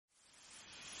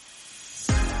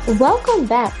Welcome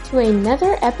back to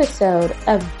another episode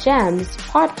of GEMS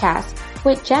podcast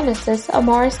with Genesis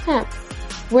Amaris Kemp,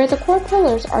 where the core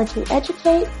pillars are to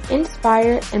educate,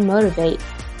 inspire, and motivate.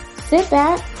 Sit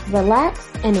back, relax,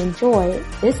 and enjoy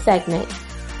this segment.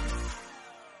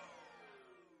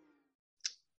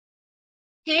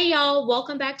 Hey y'all,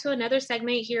 welcome back to another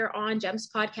segment here on GEMS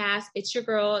podcast. It's your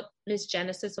girl, Miss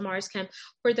Genesis Amaris Kemp.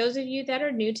 For those of you that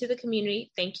are new to the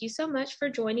community, thank you so much for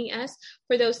joining us.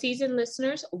 For those seasoned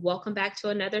listeners, welcome back to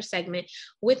another segment.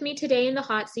 With me today in the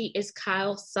hot seat is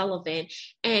Kyle Sullivan.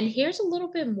 And here's a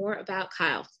little bit more about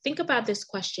Kyle. Think about this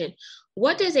question.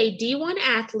 What does a D1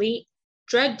 athlete,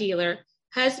 drug dealer,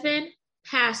 husband,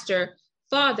 pastor,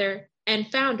 father, and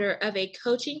founder of a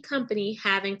coaching company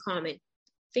have in common?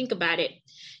 Think about it.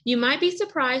 You might be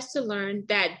surprised to learn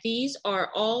that these are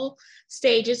all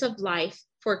stages of life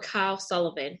for Kyle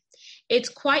Sullivan. It's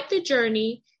quite the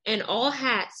journey, and all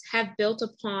hats have built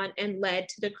upon and led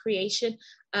to the creation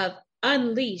of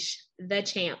Unleash the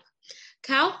Champ.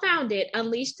 Kyle founded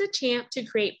Unleash the Champ to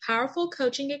create powerful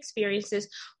coaching experiences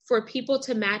for people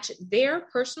to match their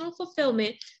personal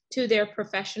fulfillment to their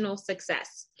professional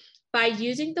success. By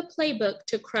using the playbook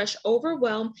to crush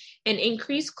overwhelm and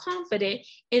increase confidence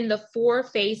in the 4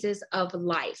 phases of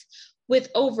life. With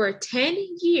over 10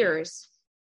 years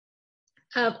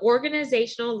of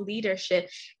organizational leadership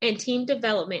and team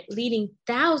development, leading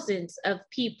thousands of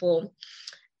people,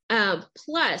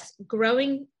 plus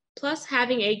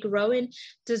having a growing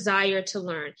desire to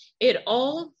learn.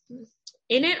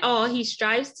 In it all, he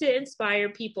strives to inspire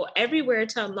people everywhere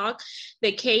to unlock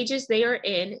the cages they are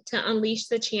in, to unleash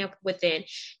the champ within.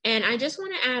 And I just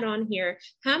want to add on here,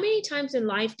 how many times in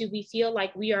life do we feel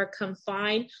like we are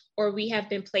confined or we have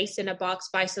been placed in a box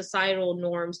by societal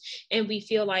norms, and we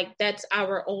feel like that's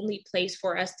our only place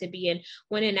for us to be in,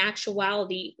 when in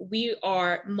actuality, we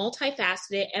are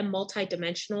multifaceted and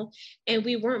multidimensional, and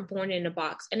we weren't born in a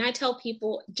box. And I tell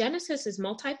people, Genesis is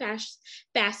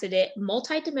multifaceted,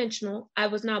 multidimensional. I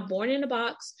was not born in a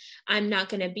box. I'm not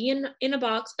going to be in a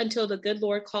box until the good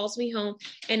Lord calls me home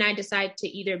and I decide to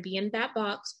either be in that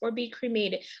box or be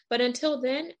cremated. But until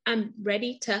then, I'm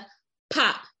ready to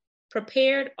pop,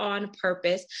 prepared on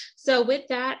purpose. So with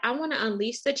that, I want to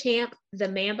unleash the champ, the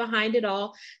man behind it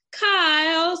all,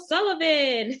 Kyle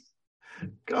Sullivan.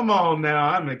 Come on now.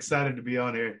 I'm excited to be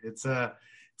on here. It's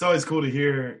always cool to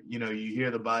hear, you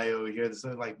hear the bio, you hear the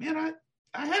stuff like, man,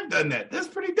 I have done that. That's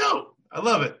pretty dope. I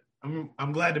love it.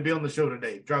 I'm glad to be on the show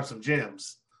today. Drop some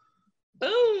gems.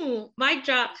 Boom, mic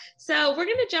drop. So we're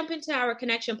going to jump into our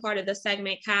connection part of the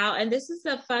segment, Kyle. And this is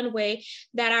a fun way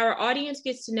that our audience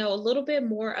gets to know a little bit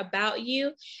more about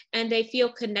you and they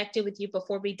feel connected with you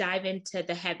before we dive into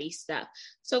the heavy stuff.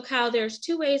 So Kyle, there's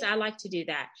 2 ways I like to do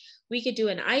that. We could do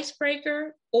an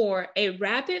icebreaker or a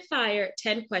rapid fire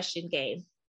 10-question game.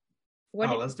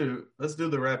 Let's do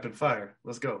the rapid fire.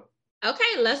 Let's go.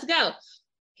 Okay, let's go.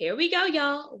 Here we go,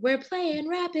 y'all. We're playing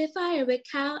rapid fire with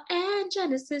Kyle and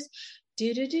Genesis.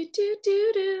 Do.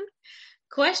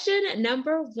 Question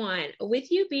number 1.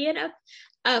 With you being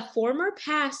a former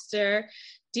pastor,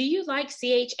 do you like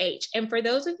CHH? And for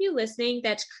those of you listening,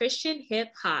 that's Christian hip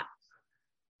hop.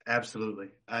 Absolutely.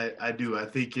 I do. I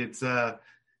think it's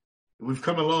we've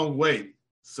come a long way.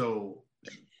 So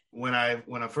when I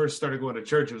first started going to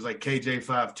church, it was like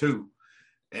KJ52,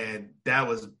 and that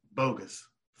was bogus,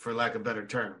 for lack of better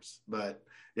terms. But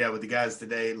yeah, with the guys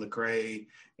today, Lecrae,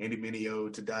 Andy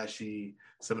Mineo, Tadashi,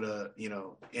 some of the,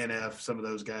 NF, some of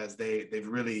those guys, they've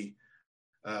really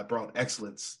brought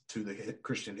excellence to the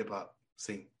Christian hip hop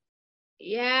scene.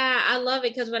 Yeah, I love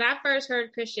it, because when I first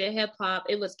heard Christian hip hop,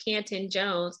 it was Canton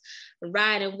Jones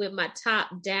riding with my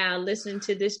top down, listening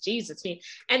to this Jesus thing.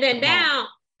 And then now,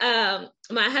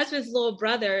 my husband's little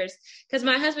brothers, because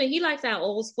my husband, he likes that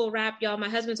old school rap, y'all. My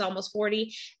husband's almost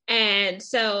 40. And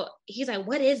so he's like,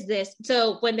 what is this?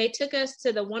 So when they took us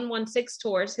to the 116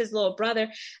 tours, his little brother,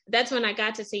 that's when I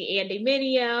got to see Andy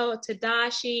Mineo,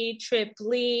 Tadashi, Trip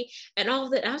Lee, and all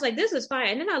of that. I was like, this is fine.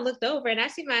 And then I looked over and I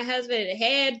see my husband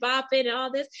head bopping and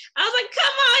all this. I was like,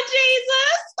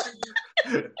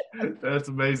 come on, Jesus. That's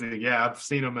amazing. Yeah, I've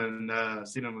seen him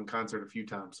in concert a few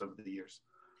times over the years.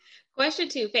 Question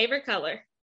 2, favorite color?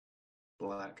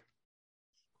 Black.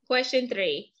 Question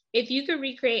 3, if you could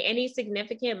recreate any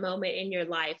significant moment in your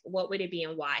life, what would it be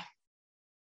and why?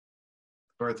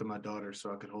 Birth of my daughter,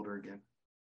 so I could hold her again.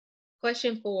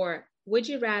 Question 4, would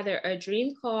you rather a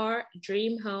dream car,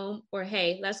 dream home, or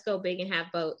hey, let's go big and have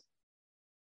both?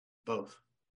 Both.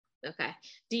 Okay.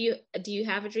 Do you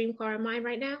have a dream car in mind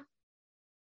right now?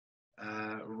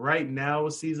 Right now,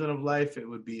 season of life, it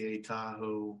would be a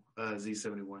Tahoe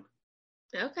Z71.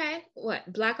 Okay.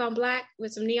 What? Black on black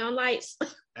with some neon lights?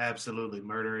 Absolutely.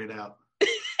 Murder it out.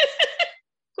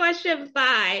 Question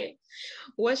 5.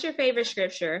 What's your favorite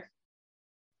scripture?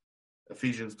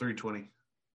 Ephesians 3:20.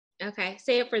 Okay.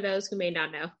 Say it for those who may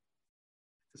not know.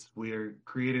 We are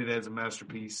created as a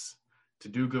masterpiece to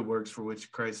do good works for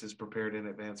which Christ has prepared in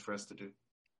advance for us to do.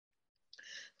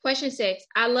 Question 6.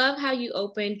 I love how you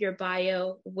opened your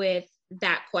bio with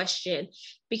that question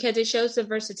because it shows the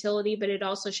versatility, but it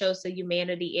also shows the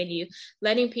humanity in you,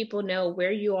 letting people know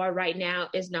where you are right now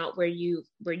is not where you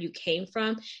came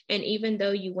from. And even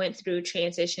though you went through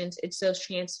transitions, it's those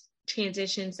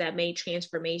transitions that made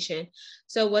transformation.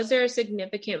 So was there a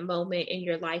significant moment in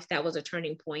your life that was a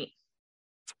turning point?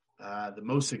 The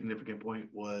most significant point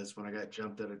was when I got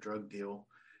jumped at a drug deal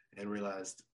and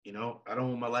realized, I don't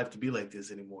want my life to be like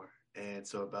this anymore. And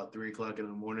so about 3:00 in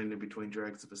the morning, in between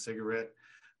drags of a cigarette,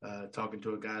 talking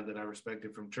to a guy that I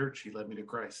respected from church, he led me to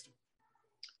Christ.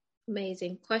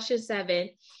 Amazing. Question 7.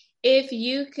 If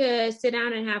you could sit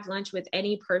down and have lunch with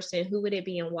any person, who would it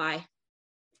be and why?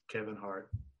 Kevin Hart.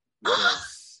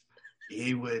 Because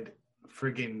he would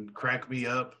freaking crack me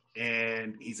up,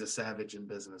 and he's a savage in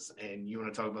business. And you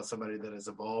want to talk about somebody that has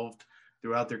evolved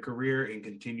throughout their career and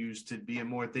continues to be in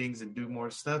more things and do more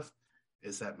stuff,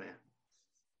 is that man.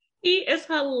 He is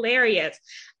hilarious.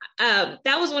 That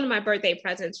was one of my birthday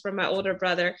presents from my older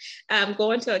brother,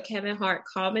 going to a Kevin Hart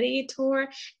comedy tour.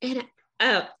 And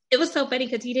it was so funny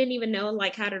because he didn't even know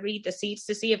like how to read the seats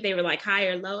to see if they were like high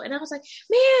or low. And I was like,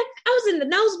 man, I was in the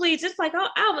nosebleeds. It's like,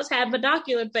 I almost had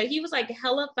binoculars, but he was like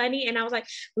hella funny. And I was like,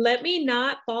 let me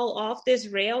not fall off this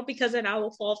rail because then I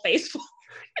will fall face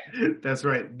forward. That's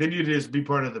right. Then you just be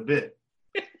part of the bit.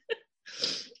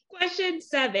 Question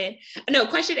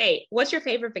 8. What's your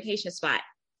favorite vacation spot?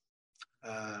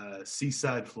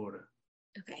 Seaside, Florida.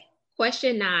 Okay.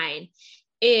 Question 9.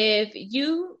 If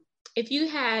you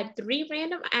had 3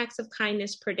 random acts of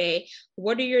kindness per day,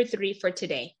 what are your 3 for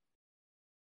today?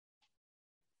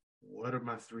 What are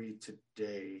my 3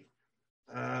 today?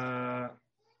 Well,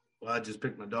 I just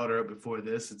picked my daughter up before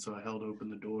this, and so I held open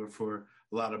the door for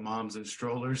a lot of moms and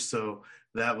strollers. So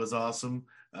that was awesome.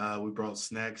 We brought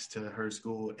snacks to her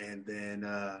school, and then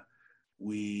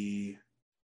we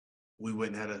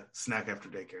went and had a snack after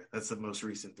daycare. That's the most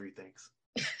recent 3 things.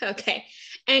 Okay.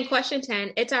 And question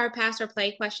 10, it's our pass or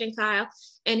play question, Kyle.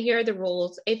 And here are the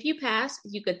rules. If you pass,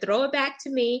 you could throw it back to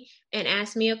me and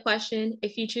ask me a question.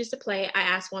 If you choose to play, I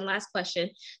ask one last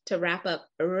question to wrap up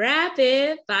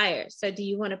rapid fire. So do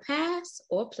you want to pass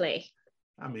or play?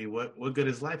 I mean, what good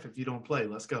is life if you don't play?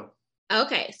 Let's go.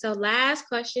 Okay, so last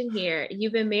question here.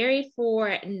 You've been married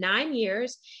for 9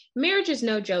 years. Marriage is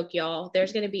no joke, y'all.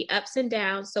 There's going to be ups and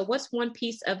downs. So what's one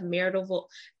piece of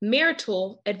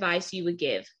marital advice you would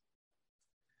give?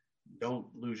 Don't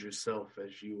lose yourself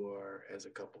as you are as a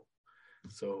couple.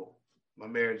 So my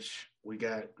marriage, we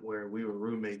got where we were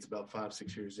roommates about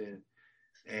 5-6 years in.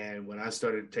 And when I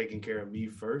started taking care of me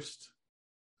first,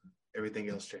 everything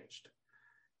else changed.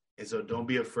 And so don't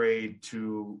be afraid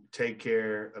to take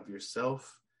care of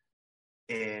yourself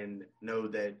and know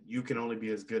that you can only be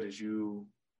as good as you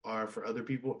are for other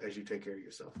people as you take care of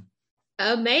yourself.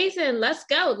 Amazing. Let's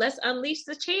go. Let's unleash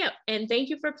the champ. And thank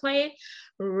you for playing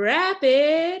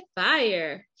Rapid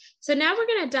Fire. So now we're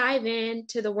going to dive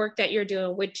into the work that you're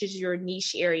doing, which is your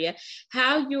niche area,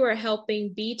 how you are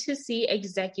helping B2C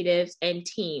executives and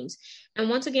teams. And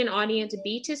once again, audience,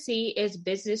 B2C is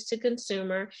business to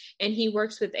consumer, and he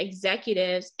works with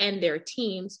executives and their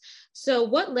teams. So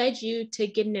what led you to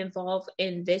getting involved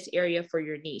in this area for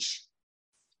your niche?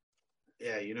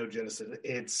 Yeah, Genesis,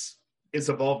 it's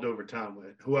evolved over time.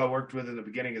 Who I worked with in the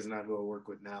beginning is not who I work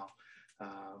with now.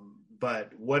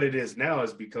 But what it is now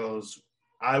is because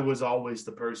I was always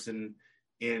the person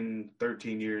in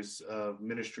 13 years of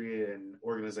ministry and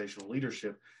organizational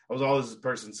leadership. I was always the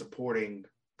person supporting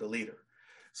the leader.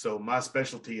 So my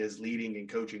specialty is leading and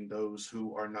coaching those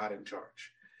who are not in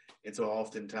charge. And so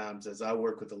oftentimes as I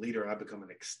work with the leader, I become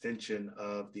an extension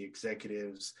of the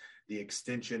executives, the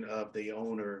extension of the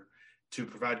owner, to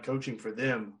provide coaching for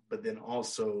them, but then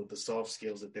also the soft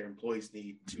skills that their employees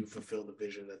need to fulfill the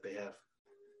vision that they have.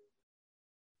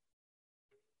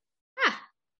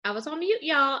 I was on mute,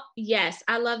 y'all. Yes,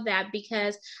 I love that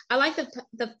because I like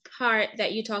the part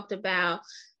that you talked about.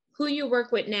 Who you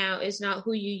work with now is not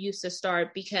who you used to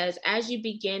start, because as you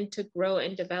begin to grow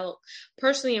and develop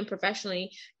personally and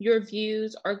professionally, your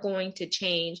views are going to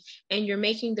change and you're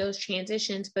making those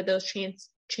transitions, but those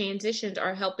transitions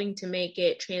are helping to make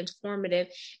it transformative.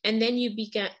 And then you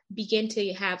begin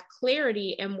to have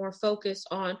clarity and more focus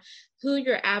on who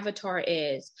your avatar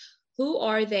is, Who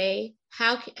are they?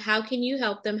 How can you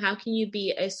help them? How can you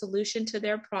be a solution to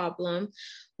their problem?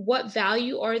 What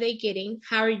value are they getting?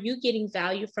 How are you getting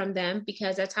value from them?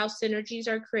 Because that's how synergies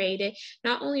are created.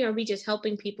 Not only are we just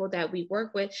helping people that we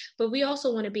work with, but we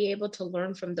also want to be able to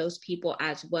learn from those people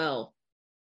as well.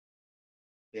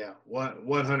 Yeah,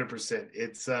 100%.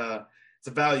 It's a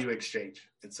value exchange.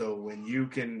 And so when you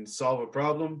can solve a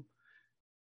problem,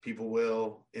 people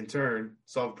will in turn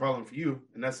solve a problem for you,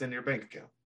 and that's in your bank account.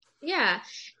 Yeah.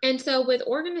 And so with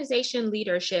organization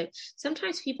leadership,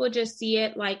 sometimes people just see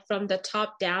it like from the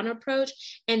top down approach,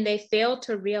 and they fail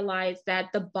to realize that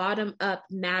the bottom up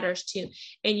matters too.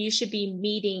 And you should be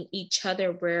meeting each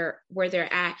other where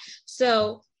they're at.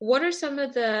 So what are some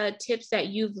of the tips that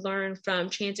you've learned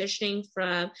from transitioning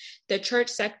from the church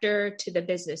sector to the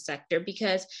business sector?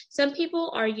 Because some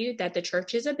people argue that the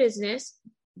church is a business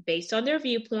based on their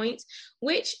viewpoints,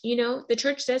 which, the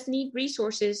church does need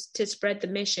resources to spread the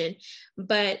mission,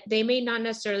 but they may not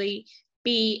necessarily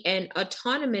be an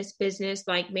autonomous business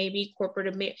like maybe corporate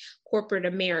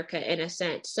America in a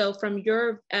sense. So from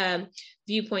your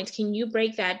viewpoints, can you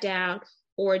break that down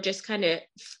or just kind of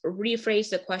rephrase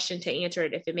the question to answer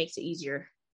it if it makes it easier?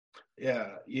 Yeah,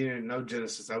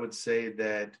 Genesis, I would say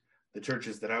that the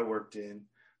churches that I worked in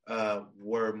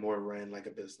were more ran like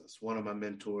a business. One of my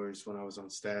mentors when I was on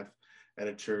staff at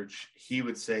a church, he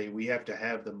would say, we have to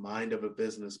have the mind of a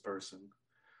business person,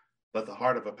 but the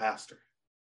heart of a pastor.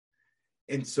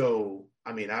 And so,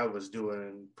 I was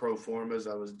doing pro formas,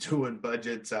 I was doing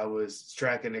budgets, I was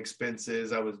tracking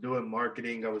expenses, I was doing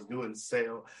marketing, I was doing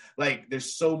sale. Like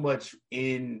there's so much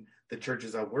in the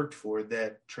churches I worked for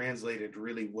that translated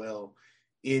really well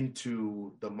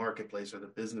into the marketplace or the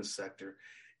business sector.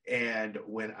 And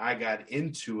when I got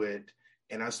into it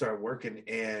and I started working,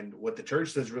 and what the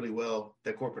church does really well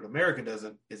that corporate America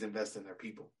doesn't is invest in their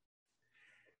people.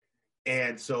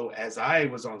 And so as I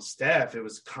was on staff, it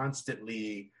was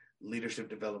constantly leadership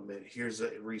development. Here's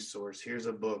a resource, here's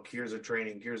a book, here's a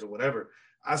training, here's a whatever.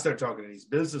 I started talking to these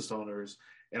business owners,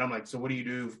 and I'm like, so what do you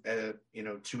do,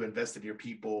 to invest in your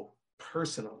people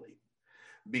personally?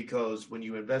 Because when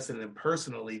you invest in them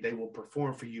personally, they will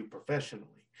perform for you professionally.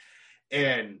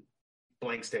 And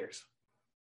blank stares.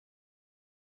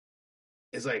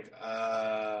 It's like,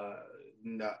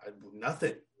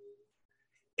 nothing.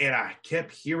 And I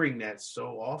kept hearing that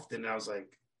so often. I was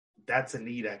like, that's a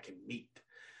need I can meet,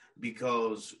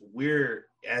 because we're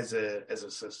as a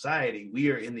society,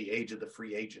 we are in the age of the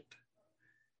free agent,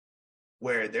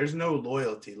 where there's no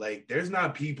loyalty. Like there's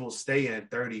not people staying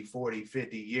 30, 40,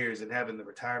 50 years and having the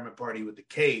retirement party with the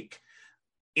cake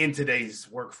in today's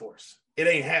workforce. It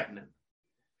ain't happening.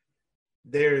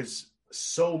 There's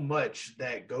so much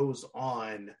that goes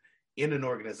on in an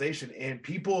organization, and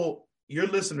people, your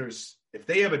listeners, if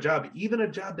they have a job, even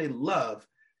a job they love,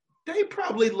 they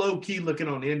probably low key looking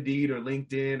on Indeed or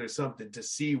LinkedIn or something to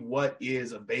see what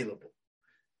is available.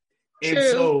 And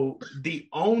True. So the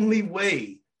only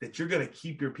way that you're going to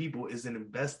keep your people is in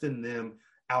invest in them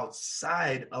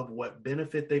outside of what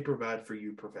benefit they provide for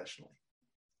you professionally.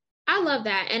 I love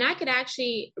that. And I could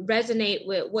actually resonate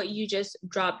with what you just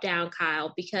dropped down,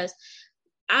 Kyle, because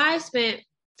I spent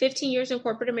 15 years in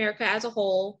corporate America as a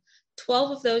whole.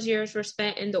 12 of those years were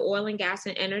spent in the oil and gas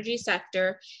and energy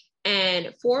sector.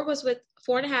 And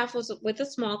 4.5 was with a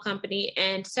small company,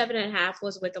 and 7.5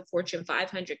 was with a Fortune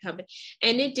 500 company.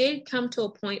 And it did come to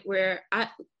a point where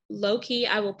low key,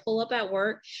 I will pull up at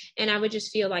work and I would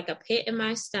just feel like a pit in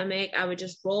my stomach. I would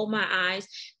just roll my eyes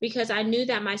because I knew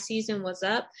that my season was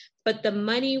up, but the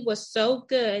money was so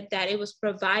good that it was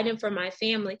providing for my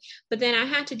family. But then I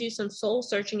had to do some soul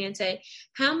searching and say,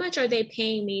 how much are they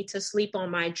paying me to sleep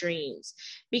on my dreams?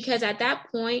 Because at that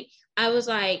point, I was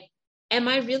like, am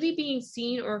I really being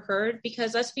seen or heard?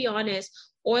 Because let's be honest,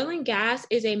 oil and gas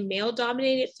is a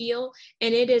male-dominated field,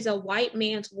 and it is a white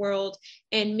man's world.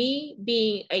 And me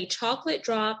being a chocolate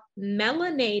drop,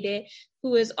 melanated,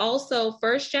 who is also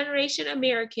first-generation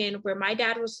American, where my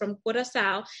dad was from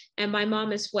Curaçao and my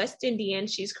mom is West Indian,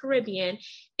 she's Caribbean,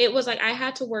 it was like I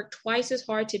had to work twice as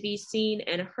hard to be seen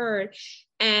and heard.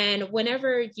 And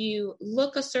whenever you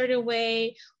look a certain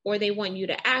way, or they want you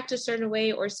to act a certain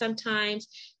way, or sometimes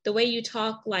the way you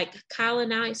talk, like Kyle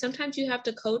and I, sometimes you have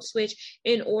to code switch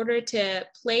in order to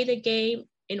play the game,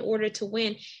 in order to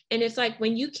win. And it's like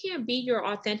when you can't be your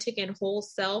authentic and whole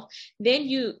self, then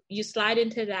you slide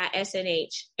into that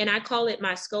SNH. And I call it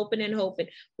my scoping and hoping,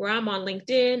 where I'm on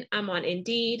LinkedIn, I'm on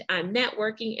Indeed, I'm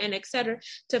networking, and etc.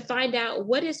 to find out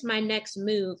what is my next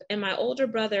move. And my older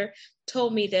brother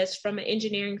told me this from an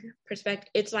engineering perspective.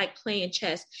 It's like playing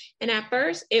chess. And at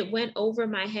first it went over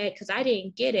my head because I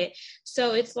didn't get it.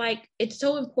 So it's like, it's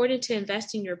so important to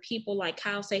invest in your people, like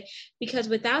Kyle said, because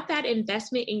without that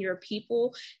investment in your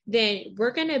people, then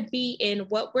we're going to be in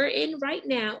what we're in right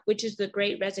now, which is the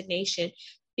Great Resignation.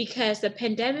 Because the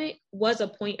pandemic was a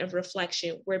point of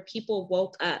reflection where people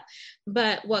woke up.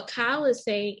 But what Kyle is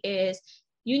saying is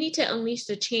you need to unleash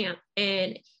the champ,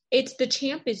 and it's the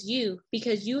champ is you,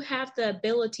 because you have the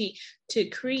ability to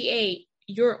create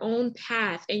your own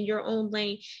path and your own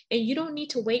lane. And you don't need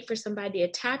to wait for somebody to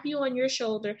tap you on your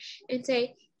shoulder and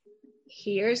say,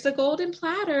 here's the golden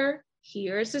platter.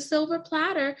 Here's the silver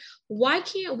platter. Why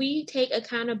can't we take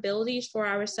accountabilities for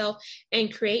ourselves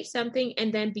and create something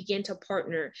and then begin to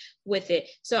partner with it?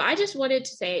 So I just wanted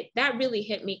to say that really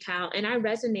hit me, Kyle, and I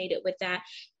resonated with that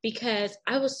because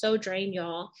I was so drained,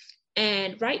 y'all.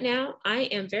 And right now I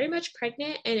am very much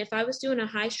pregnant. And if I was doing a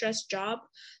high stress job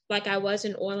like I was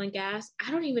in oil and gas, I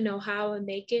don't even know how I would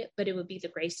make it, but it would be the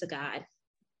grace of God.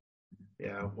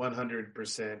 Yeah,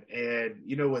 100%. And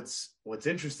you know, what's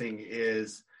interesting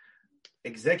is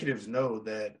executives know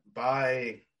that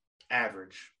on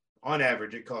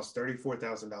average, it costs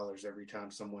 $34,000 every time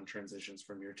someone transitions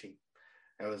from your team.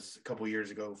 That was a couple of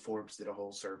years ago. Forbes did a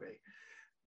whole survey.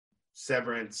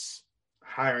 Severance,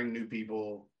 hiring new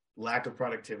people, lack of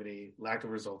productivity, lack of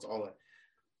results, all that.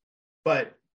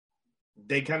 But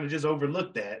they kind of just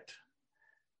overlooked that.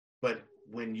 But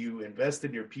when you invest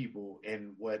in your people,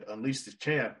 and what Unleash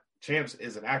the Champs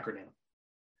is an acronym.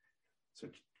 So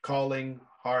calling,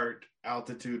 heart,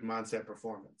 altitude, mindset,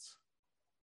 performance.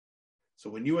 So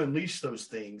when you unleash those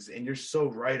things, and you're so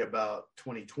right about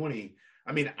 2020,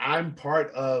 I mean, I'm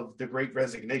part of the Great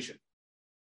Resignation.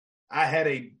 I had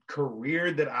a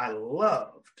career that I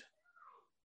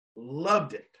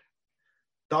loved it,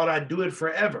 thought I'd do it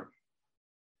forever.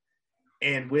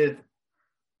 And with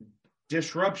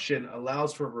disruption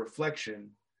allows for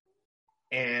reflection.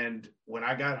 And when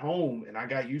I got home and I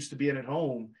got used to being at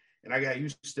home, and I got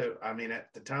used to, I mean,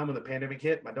 at the time when the pandemic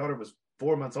hit, my daughter was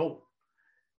 4 months old.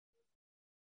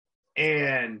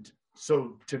 And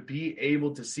so to be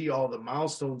able to see all the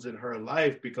milestones in her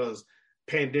life, because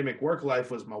pandemic work life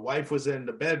was, my wife was in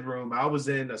the bedroom, I was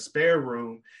in a spare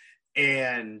room,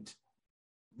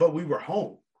 but we were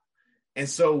home. And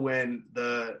so when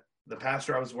the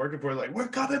pastor I was working for, like, we're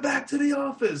coming back to the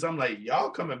office. I'm like, y'all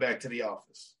coming back to the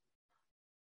office.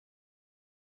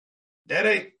 That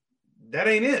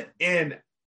ain't it. And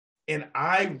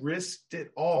I risked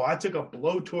it all. I took a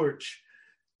blowtorch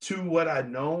to what I'd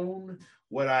known,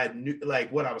 what I knew,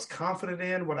 like what I was confident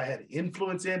in, what I had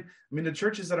influence in. I mean, the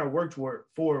churches that I worked for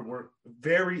were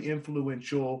very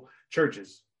influential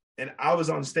churches. And I was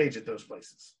on stage at those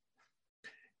places.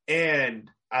 And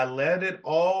I let it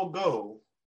all go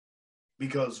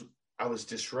because I was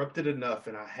disrupted enough,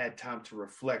 and I had time to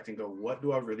reflect and go, what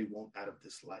do I really want out of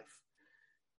this life?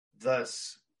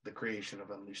 Thus, the creation of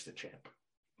Unleash the Champ.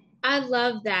 I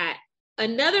love that.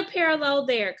 Another parallel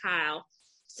there, Kyle.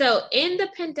 So in the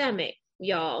pandemic,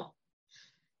 y'all,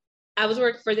 I was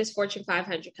working for this Fortune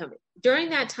 500 company.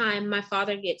 During that time, my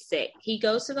father gets sick. He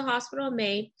goes to the hospital in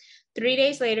May. 3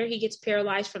 days later, he gets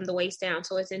paralyzed from the waist down.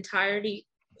 So his entire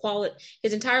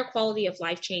quality of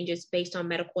life changes based on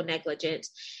medical negligence.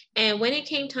 And when it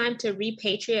came time to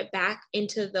repatriate back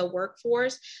into the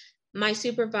workforce, my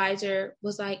supervisor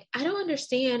was like, I don't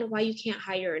understand why you can't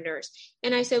hire a nurse.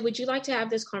 And I said, would you like to have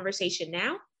this conversation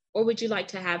now, or would you like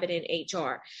to have it in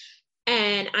HR?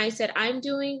 And I said, I'm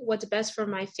doing what's best for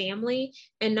my family.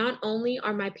 And not only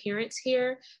are my parents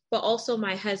here, but also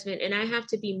my husband. And I have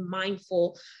to be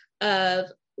mindful of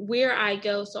where I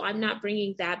go, so I'm not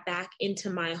bringing that back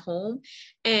into my home.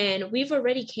 And we've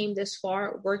already came this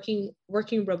far working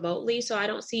remotely. So I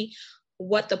don't see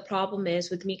what the problem is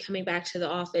with me coming back to the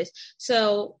office.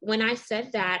 So when I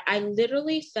said that, I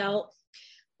literally felt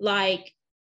like,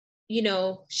 you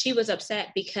know, she was upset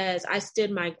because I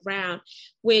stood my ground,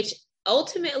 which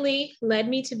ultimately led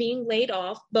me to being laid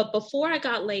off. But before I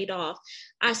got laid off,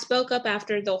 I spoke up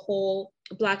after the whole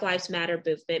Black Lives Matter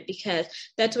movement, because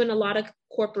that's when a lot of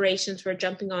corporations were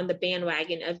jumping on the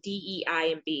bandwagon of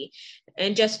DEI&B.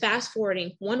 And just fast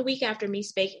forwarding, 1 week after me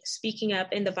speaking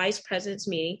up in the vice president's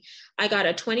meeting, I got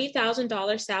a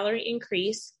 $20,000 salary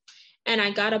increase, and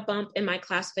I got a bump in my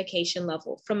classification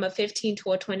level from a 15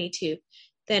 to a 22.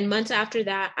 Then months after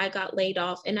that, I got laid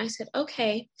off, and I said,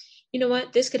 okay, you know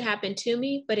what? This could happen to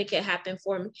me, but it could happen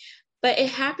for me. But it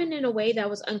happened in a way that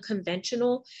was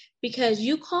unconventional, because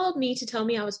you called me to tell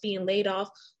me I was being laid off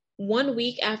 1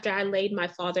 week after I laid my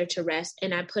father to rest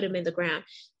and I put him in the ground.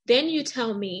 Then you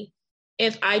tell me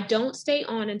if I don't stay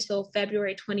on until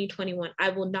February 2021, I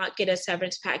will not get a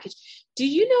severance package. Do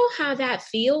you know how that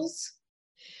feels?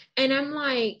 And I'm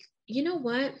like, you know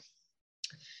what?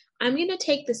 I'm going to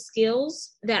take the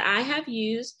skills that I have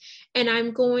used and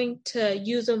I'm going to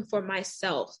use them for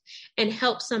myself and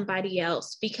help somebody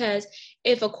else. Because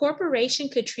if a corporation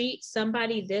could treat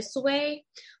somebody this way,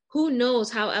 who knows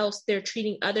how else they're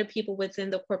treating other people within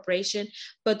the corporation,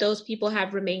 but those people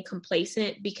have remained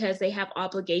complacent because they have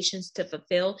obligations to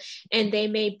fulfill, and they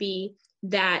may be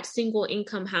that single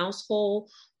income household,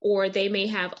 or they may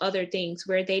have other things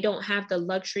where they don't have the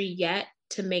luxury yet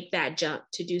to make that jump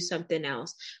to do something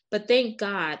else. But thank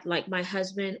God, like my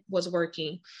husband was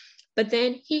working, but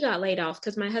then he got laid off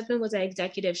because my husband was an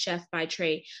executive chef by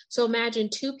trade. So imagine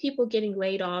two people getting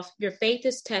laid off, your faith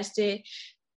is tested,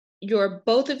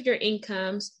 both of your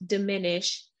incomes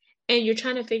diminish, and you're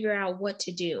trying to figure out what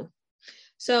to do.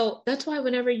 So that's why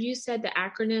whenever you said the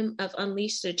acronym of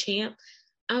Unleash the Champ,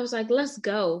 I was like, let's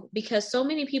go, because so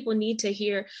many people need to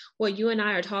hear what you and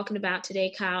I are talking about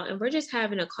today, Kyle. And we're just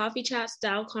having a coffee chat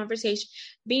style conversation,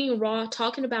 being raw,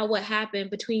 talking about what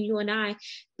happened between you and I,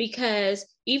 because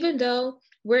even though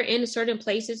we're in certain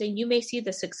places and you may see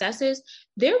the successes,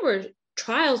 there were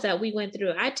trials that we went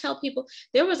through. I tell people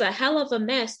there was a hell of a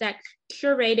mess that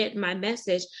curated my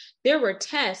message. There were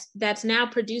tests that's now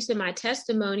producing my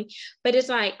testimony, but it's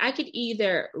like I could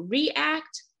either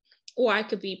react or I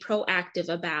could be proactive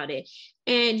about it.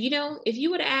 And, you know, if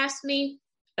you would have asked me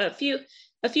a few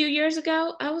years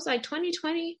ago, I was like,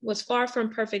 2020 was far from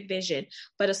perfect vision,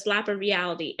 but a slap of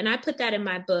reality. And I put that in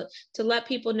my book to let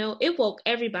people know it woke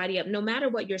everybody up, no matter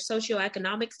what your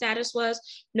socioeconomic status was,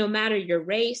 no matter your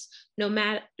race, no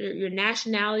matter your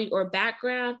nationality or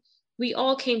background. We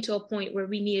all came to a point where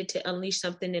we needed to unleash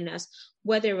something in us,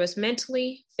 whether it was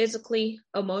mentally, physically,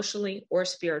 emotionally, or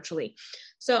spiritually.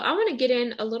 So I want to get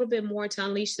in a little bit more to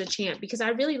Unleash the Champ, because I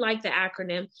really like the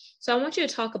acronym. So I want you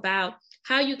to talk about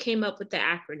how you came up with the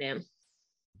acronym.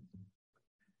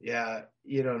 Yeah,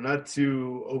 you know, not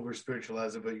to over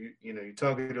spiritualize it, but you're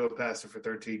talking to a pastor for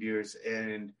 13 years,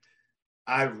 and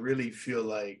I really feel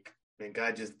like, man,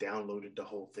 God just downloaded the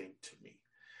whole thing to me.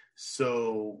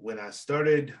 So when I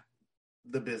started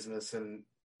the business, and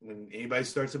when anybody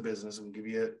starts a business, I'm gonna give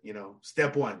you,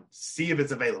 step one, see if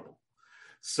it's available.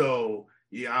 So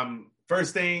yeah,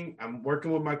 first thing, I'm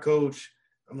working with my coach.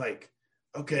 I'm like,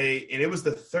 okay. And it was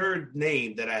the third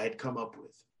name that I had come up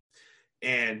with.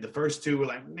 And the first two were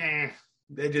like, nah,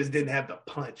 they just didn't have the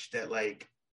punch that like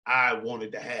I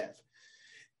wanted to have.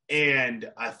 And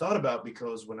I thought about,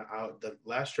 because when the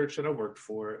last church that I worked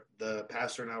for, the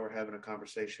pastor and I were having a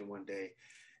conversation one day,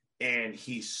 and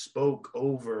he spoke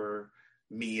over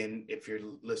me. And if your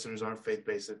listeners aren't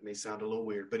faith-based, it may sound a little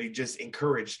weird, but he just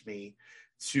encouraged me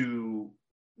to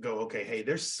go, okay, hey,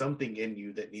 there's something in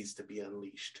you that needs to be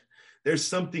unleashed. There's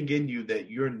something in you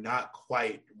that you're not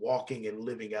quite walking and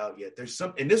living out yet.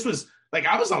 And this was like,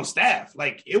 I was on staff.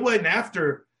 Like it wasn't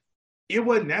after the,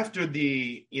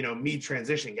 me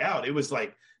transitioning out. It was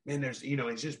like, man, it's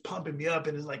just pumping me up,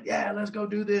 and it's like, yeah, let's go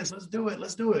do this. Let's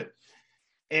do it.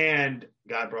 And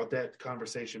God brought that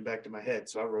conversation back to my head.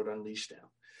 So I wrote Unleash down.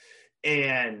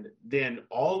 And then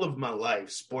all of my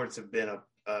life, sports have been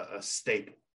a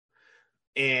staple.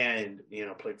 And,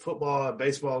 played football,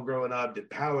 baseball growing up, did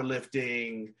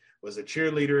powerlifting, was a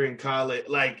cheerleader in college.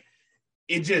 Like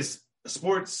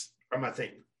sports are my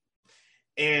thing.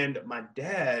 And my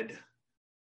dad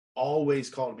always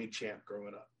called me champ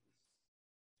growing up.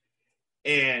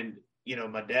 And,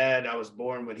 my dad, I was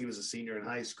born when he was a senior in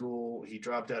high school. He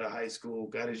dropped out of high school,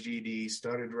 got his GED,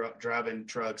 started driving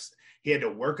trucks. He had to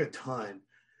work a ton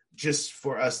just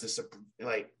for us to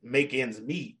make ends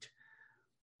meet.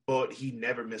 But he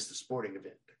never missed a sporting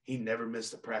event. He never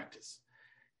missed a practice.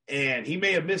 And he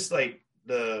may have missed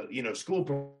the school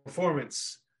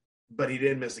performance, but he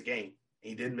didn't miss a game.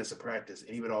 He didn't miss a practice.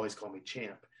 And he would always call me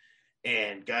champ.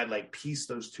 And God pieced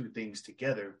those two things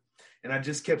together. And I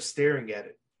just kept staring at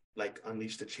it, like,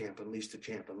 unleash the champ, unleash the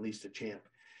champ, unleash the champ.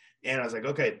 And I was like,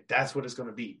 okay, that's what it's going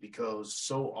to be, because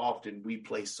so often we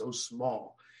play so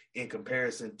small in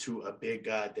comparison to a big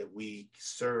God that we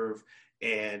serve.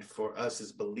 And for us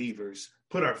as believers,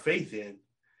 put our faith in,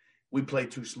 we play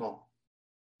too small.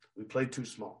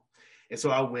 And so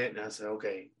I went and I said,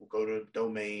 okay, we'll go to the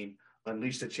domain,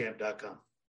 unleashthechamp.com.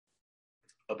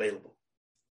 Available.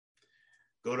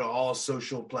 Go to all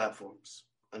social platforms,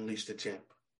 Unleash the Champ.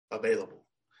 Available.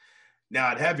 Now,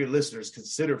 I'd have your listeners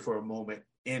consider for a moment,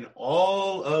 in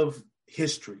all of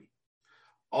history,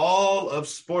 all of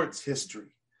sports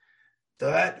history,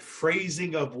 that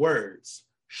phrasing of words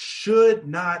should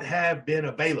not have been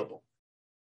available.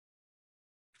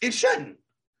 It shouldn't.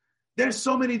 There's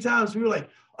so many times we were like,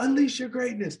 unleash your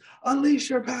greatness, unleash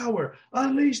your power,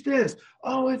 unleash this.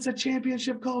 Oh, it's a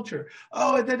championship culture.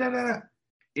 Oh, da, da, da, da.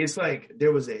 It's like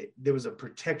there was a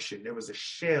protection, there was a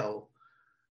shell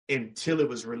until it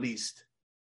was released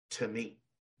to me.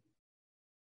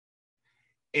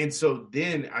 And so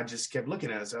then I just kept looking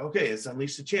at it. I said, okay, it's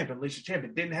Unleash the Champ, Unleash the Champ.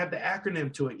 It didn't have the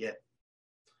acronym to it yet.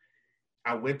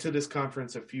 I went to this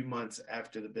conference a few months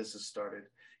after the business started.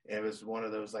 It was one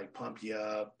of those like pump you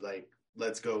up, like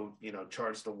let's go,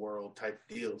 charge the world type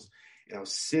deals. And I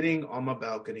was sitting on my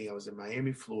balcony. I was in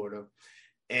Miami, Florida,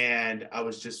 and I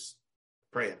was just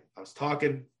praying. I was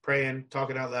talking, praying,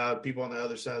 talking out loud. People on the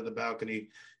other side of the balcony,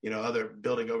 other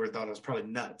building over thought I was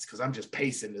probably nuts because I'm just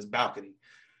pacing this balcony.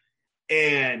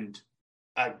 And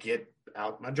I get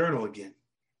out my journal again.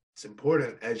 It's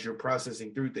important as you're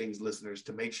processing through things, listeners,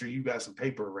 to make sure you got some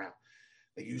paper around.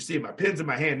 Like you see my pen's in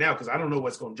my hand now because I don't know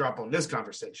what's going to drop on this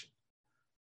conversation.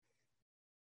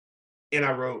 And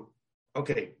I wrote,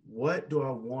 okay, what do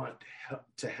I want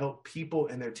to help people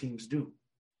and their teams do?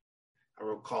 I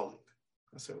wrote calling.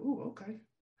 I said, ooh, okay.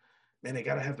 Man, they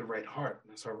got to have the right heart.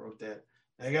 And so I wrote that.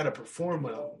 They got to perform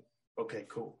well. Okay,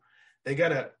 cool. They got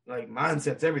to,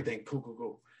 mindsets, everything. Cool, cool,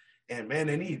 cool. And man,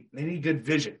 they need good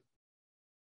vision.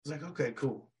 I was like, okay,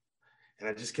 cool. And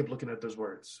I just kept looking at those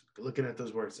words.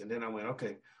 And then I went,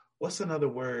 okay, what's another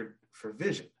word for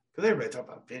vision? Because everybody talk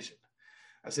about vision.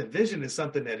 I said, vision is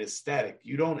something that is static.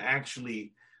 You don't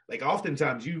actually,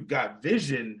 oftentimes you got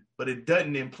vision, but it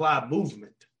doesn't imply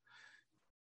movement.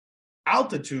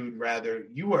 Altitude, rather,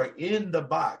 you are in the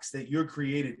box that you're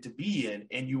created to be in,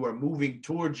 and you are moving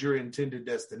towards your intended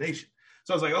destination.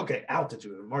 So I was like, okay,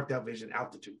 altitude. I marked out vision,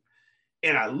 altitude.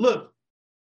 And I looked,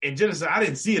 and Genesis, I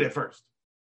didn't see it at first.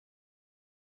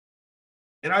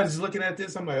 And I was just looking at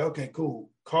this. I'm like, okay, cool.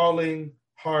 Calling,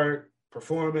 heart,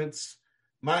 performance,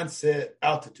 mindset,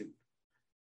 altitude.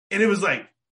 And it was like,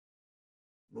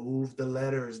 move the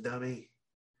letters, dummy.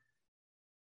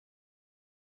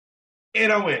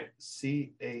 And I went,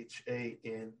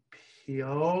 CHAMP.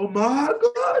 Oh my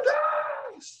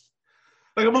goodness.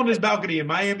 I'm on this balcony in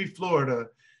Miami, Florida,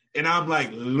 and I'm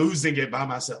losing it by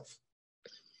myself.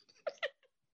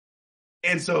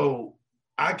 And so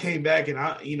I came back and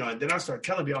and then I started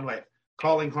telling people, I'm like,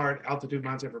 calling heart, altitude,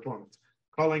 mindset, performance.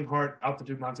 Calling heart,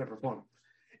 altitude, mindset, performance.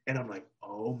 And I'm like,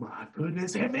 oh my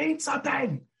goodness, it means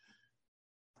something.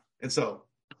 And so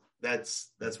that's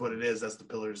what it is. That's the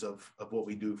pillars of what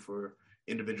we do for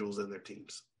individuals and their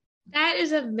teams. That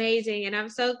is amazing. And I'm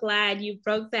so glad you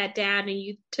broke that down and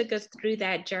you took us through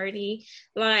that journey.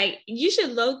 You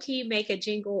should low-key make a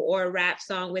jingle or a rap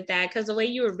song with that, because the way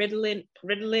you were riddling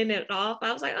it off,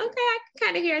 I was like, okay, I can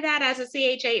kind of hear that as a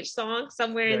CHH song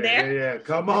somewhere in there. Yeah,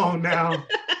 come on now.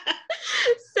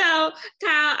 So,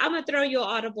 Kyle, I'm going to throw you an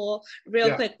audible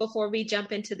real quick before we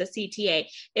jump into the CTA.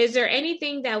 Is there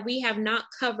anything that we have not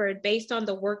covered based on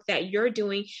the work that you're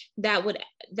doing that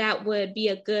would be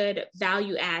a good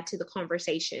value add to the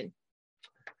conversation?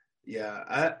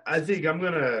 Yeah, I think I'm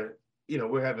going to,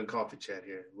 we're having coffee chat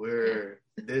here.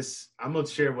 I'm going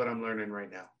to share what I'm learning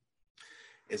right now.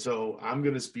 And so I'm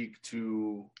going to speak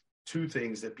to two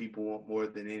things that people want more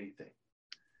than anything.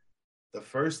 The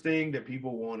first thing that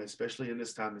people want, especially in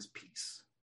this time, is peace.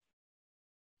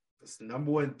 That's the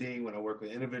number one thing when I work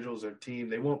with individuals or team.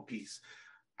 They want peace,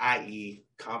 i.e.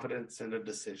 confidence in a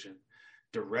decision,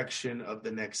 direction of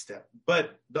the next step,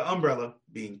 but the umbrella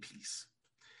being peace.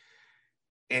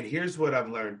 And here's what I've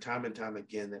learned time and time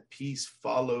again, that peace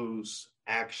follows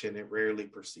action. It rarely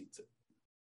precedes it.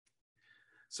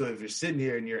 So if you're sitting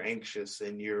here and you're anxious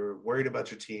and you're worried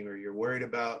about your team, or you're worried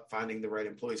about finding the right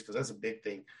employees, because that's a big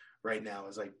thing right now,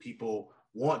 is people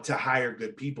want to hire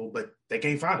good people, but they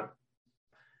can't find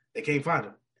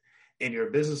them. And you're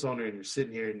a business owner and you're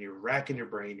sitting here and you're racking your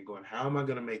brain. You're going, how am I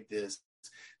going to make this?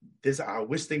 I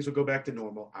wish things would go back to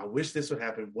normal. I wish this would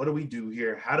happen. What do we do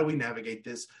here? How do we navigate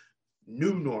this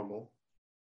new normal?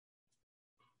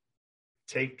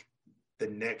 Take the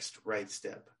next right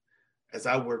step. As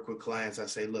I work with clients, I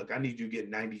say, look, I need you to get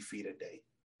 90 feet a day.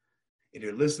 And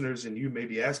your listeners and you may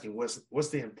be asking, what's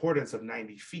the importance of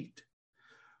 90 feet?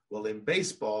 Well, in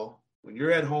baseball, when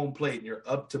you're at home plate and you're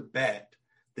up to bat,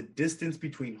 the distance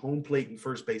between home plate and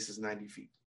first base is 90 feet.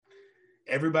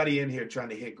 Everybody in here trying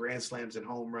to hit grand slams and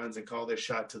home runs and call their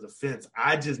shot to the fence.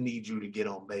 I just need you to get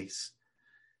on base.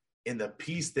 And the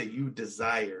peace that you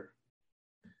desire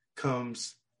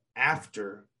comes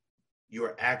after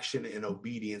your action and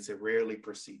obedience. It rarely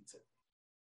precedes it.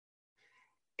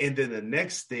 And then the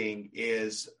next thing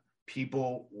is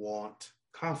people want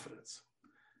confidence.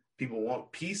 People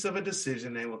want peace of a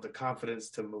decision. They want the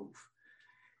confidence to move.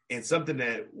 And something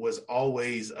that was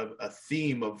always a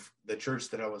theme of the church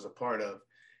that I was a part of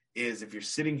is if you're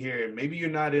sitting here and maybe you're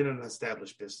not in an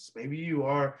established business, maybe you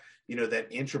are, that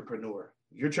entrepreneur,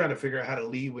 you're trying to figure out how to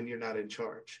lead when you're not in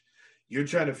charge. You're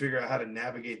trying to figure out how to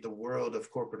navigate the world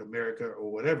of corporate America or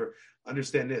whatever.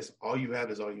 Understand this, all you have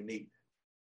is all you need.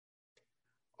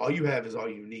 All you have is all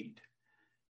you need.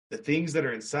 The things that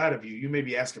are inside of you, you may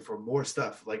be asking for more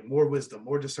stuff, like more wisdom,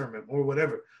 more discernment, more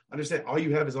whatever. Understand, all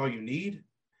you have is all you need.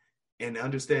 And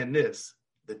understand this,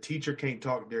 the teacher can't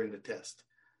talk during the test.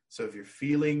 So if you're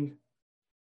feeling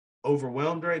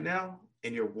overwhelmed right now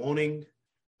and you're wanting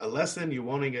a lesson, you're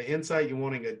wanting an insight, you're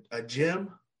wanting a gem,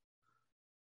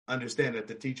 understand that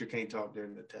the teacher can't talk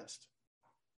during the test.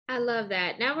 I love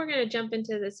that. Now we're going to jump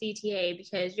into the CTA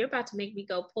because you're about to make me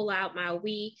go pull out my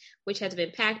Wii, which has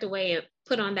been packed away, and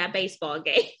put on that baseball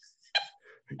game.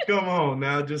 Come on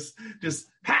now, just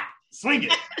swing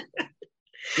it.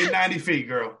 Get 90 feet,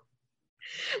 girl.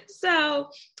 So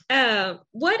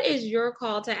what is your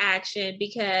call to action?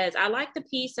 Because I like the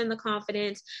peace and the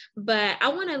confidence, but I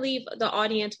want to leave the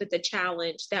audience with a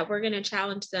challenge that we're going to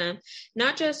challenge them,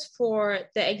 not just for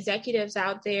the executives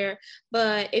out there,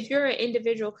 but if you're an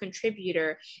individual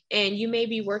contributor and you may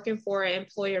be working for an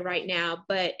employer right now,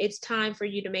 but it's time for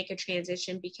you to make a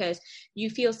transition because you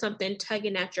feel something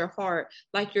tugging at your heart,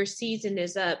 like your season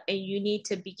is up and you need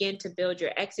to begin to build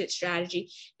your exit strategy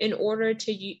in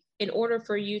order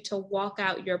for you to walk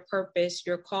out your purpose,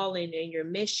 your calling, and your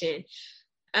mission.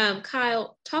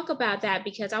 Kyle, talk about that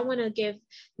because I want to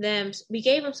we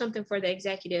gave them something for the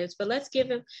executives, but let's give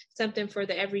them something for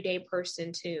the everyday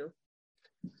person too.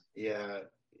 Yeah.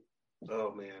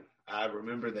 Oh man. I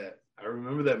remember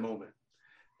that moment.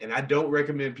 And I don't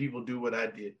recommend people do what I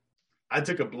did. I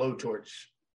took a blowtorch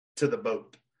to the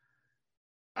boat.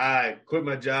 I quit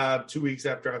my job 2 weeks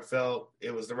after I felt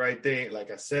it was the right thing. Like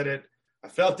I said it, I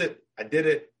felt it. I did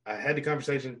it. I had the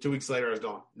conversation. 2 weeks later, I was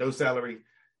gone. No salary,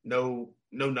 no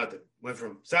nothing. Went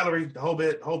from salary, the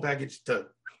whole package to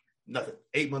nothing.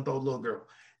 8-month-old little girl.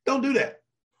 Don't do that.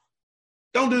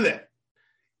 Don't do that.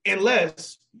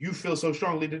 Unless you feel so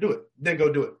strongly to do it, then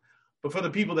go do it. But for the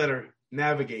people that are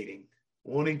navigating,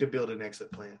 wanting to build an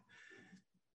exit plan,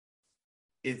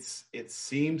 it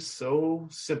seems so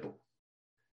simple,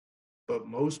 but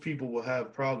most people will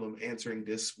have problem answering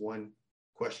this one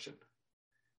question.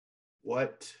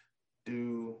 What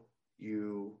do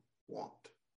you want?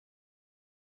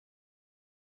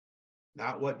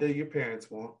 Not what do your parents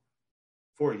want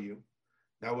for you,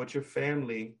 not what your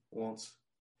family wants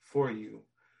for you,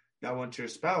 not what your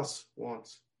spouse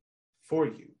wants for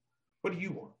you. What do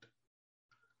you want?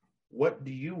 What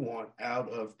do you want out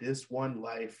of this one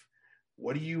life?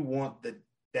 What do you want the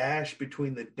dash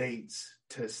between the dates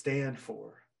to stand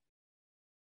for?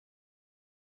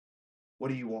 What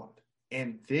do you want?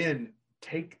 And then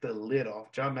take the lid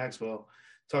off. John Maxwell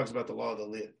talks about the law of the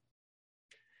lid.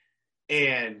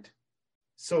 And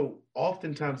so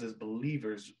oftentimes as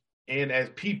believers and as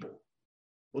people,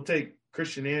 we'll take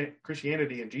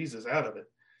Christianity and Jesus out of it.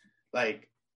 Like,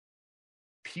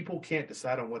 people can't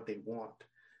decide on what they want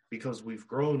because we've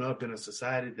grown up in a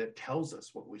society that tells us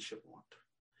what we should want,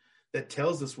 that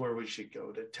tells us where we should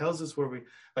go, that tells us where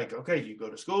okay, you go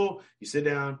to school, you sit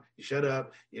down, you shut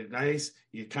up, you're nice,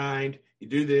 you're kind, you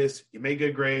do this, you make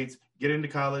good grades, get into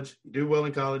college, you do well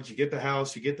in college, you get the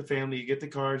house, you get the family, you get the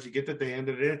cars, you get the thing,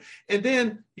 and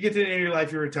then you get to the end of your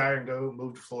life, you retire and go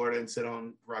move to Florida and sit on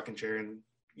a rocking chair and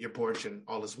your porch and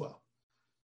all is well.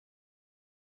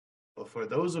 But for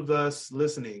those of us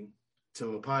listening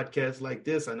to a podcast like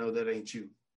this, I know that ain't you.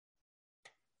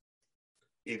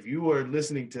 If you are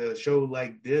listening to a show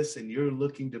like this and you're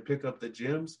looking to pick up the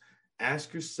gems,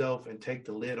 ask yourself and take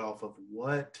the lid off of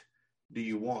what do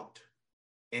you want?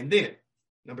 And then,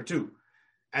 number 2,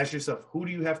 ask yourself, who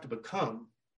do you have to become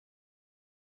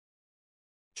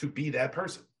to be that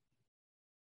person?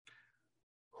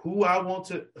 Who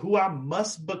I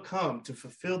must become to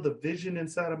fulfill the vision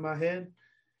inside of my head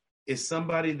is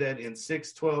somebody that in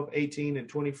 6, 12, 18, and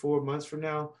 24 months from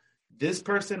now, this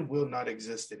person will not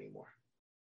exist anymore.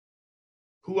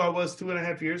 Who I was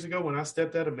 2.5 years ago when I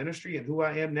stepped out of ministry and who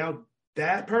I am now,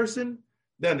 that person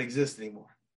doesn't exist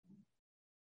anymore.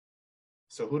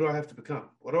 So who do I have to become?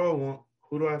 What do I want?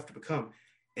 Who do I have to become?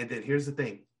 And then here's the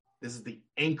thing. This is the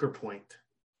anchor point.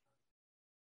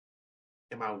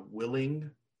 Am I willing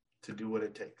to do what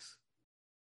it takes?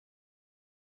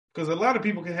 Because a lot of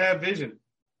people can have vision.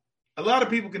 A lot of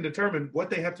people can determine what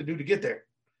they have to do to get there.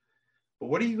 But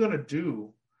what are you going to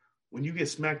do when you get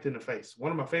smacked in the face?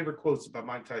 One of my favorite quotes by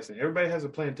Mike Tyson: everybody has a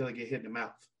plan until they get hit in the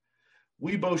mouth.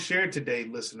 We both shared today,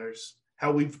 listeners,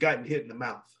 how we've gotten hit in the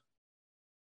mouth.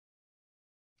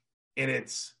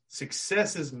 And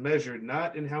success is measured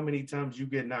not in how many times you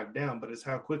get knocked down, but it's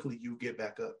how quickly you get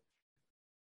back up.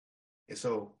 And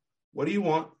so, what do you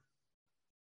want?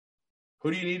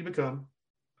 Who do you need to become?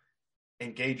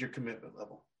 And gauge your commitment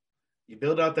level. You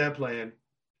build out that plan.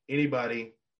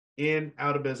 Anybody in,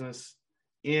 out of business,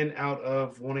 in, out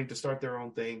of wanting to start their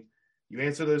own thing, you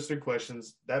answer those 3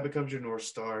 questions. That becomes your North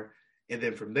Star. And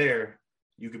then from there,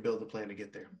 you can build a plan to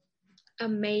get there.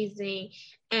 Amazing.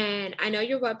 And I know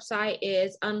your website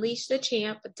is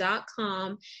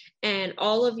unleashthechamp.com, and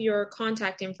all of your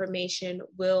contact information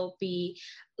will be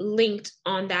linked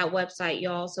on that website,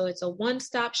 y'all. So it's a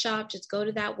one-stop shop. Just go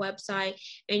to that website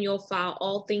and you'll find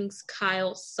all things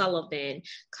Kyle Sullivan.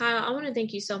 Kyle, I want to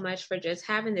thank you so much for just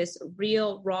having this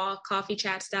real, raw coffee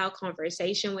chat style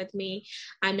conversation with me.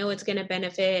 I know it's going to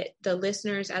benefit the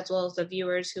listeners as well as the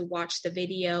viewers who watch the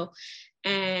video.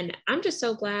 And I'm just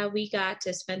so glad we got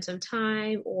to spend some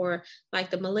time, or like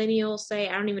the millennials say,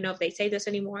 I don't even know if they say this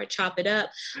anymore, chop it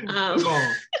up. Come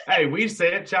on. Hey, we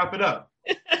say it, chop it up.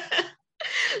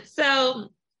 So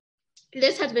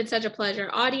this has been such a pleasure.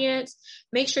 Audience,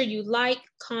 make sure you like,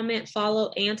 comment,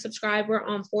 follow, and subscribe. We're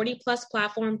on 40 plus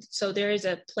platforms, so there is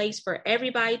a place for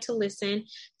everybody to listen.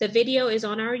 The video is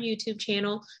on our YouTube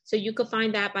channel, so you can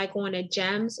find that by going to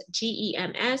GEMS,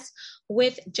 GEMS,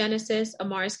 with Genesis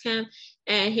Amaris Kemp.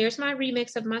 And here's my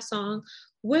remix of my song,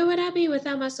 Where Would I Be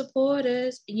Without My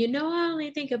Supporters? You know I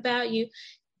only think about you.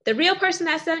 The real person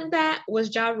that sang that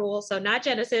was Ja Rule, so not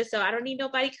Genesis. So I don't need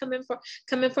nobody coming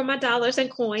for my dollars and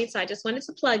coins. So I just wanted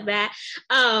to plug that.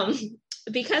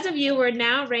 Because of you, we're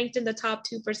now ranked in the top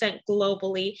 2%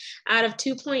 globally out of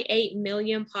 2.8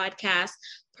 million podcasts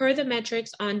per the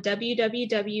metrics on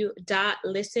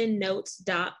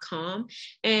www.listennotes.com.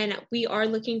 And we are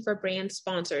looking for brand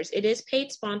sponsors. It is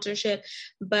paid sponsorship,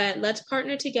 but let's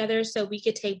partner together so we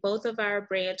could take both of our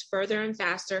brands further and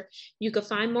faster. You can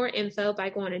find more info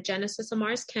by going to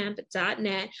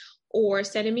genesisamariscamp.net or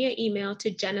sending me an email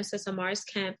to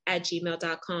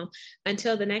genesisamariscamp@gmail.com.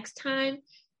 Until the next time,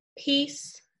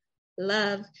 peace,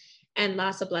 love, and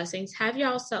lots of blessings. Have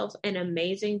yourself an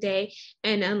amazing day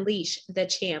and unleash the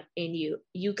champ in you.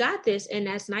 You got this. And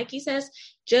as Nike says,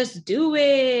 just do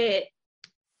it.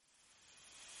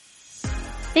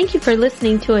 Thank you for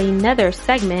listening to another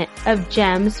segment of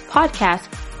GEMS podcast.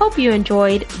 Hope you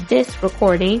enjoyed this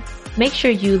recording. Make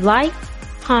sure you like,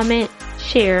 comment,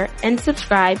 share, and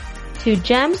subscribe to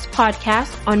GEMS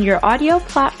podcast on your audio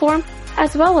platform,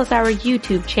 as well as our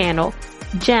YouTube channel,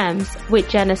 GEMS with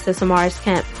Genesis Amaris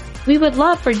Kemp. We would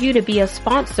love for you to be a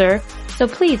sponsor, so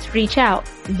please reach out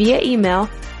via email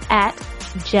at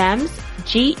GEMS,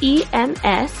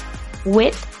 GEMS,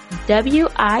 with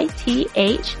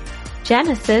WITH,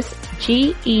 Genesis,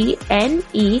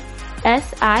 GENESIS,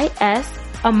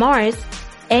 Amaris,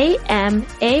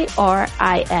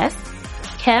 AMARIS,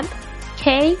 Kemp,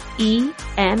 KEMP,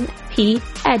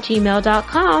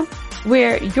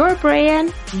 where your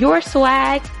brand, your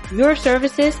swag, your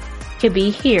services could be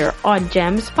here on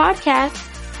GEMS Podcast.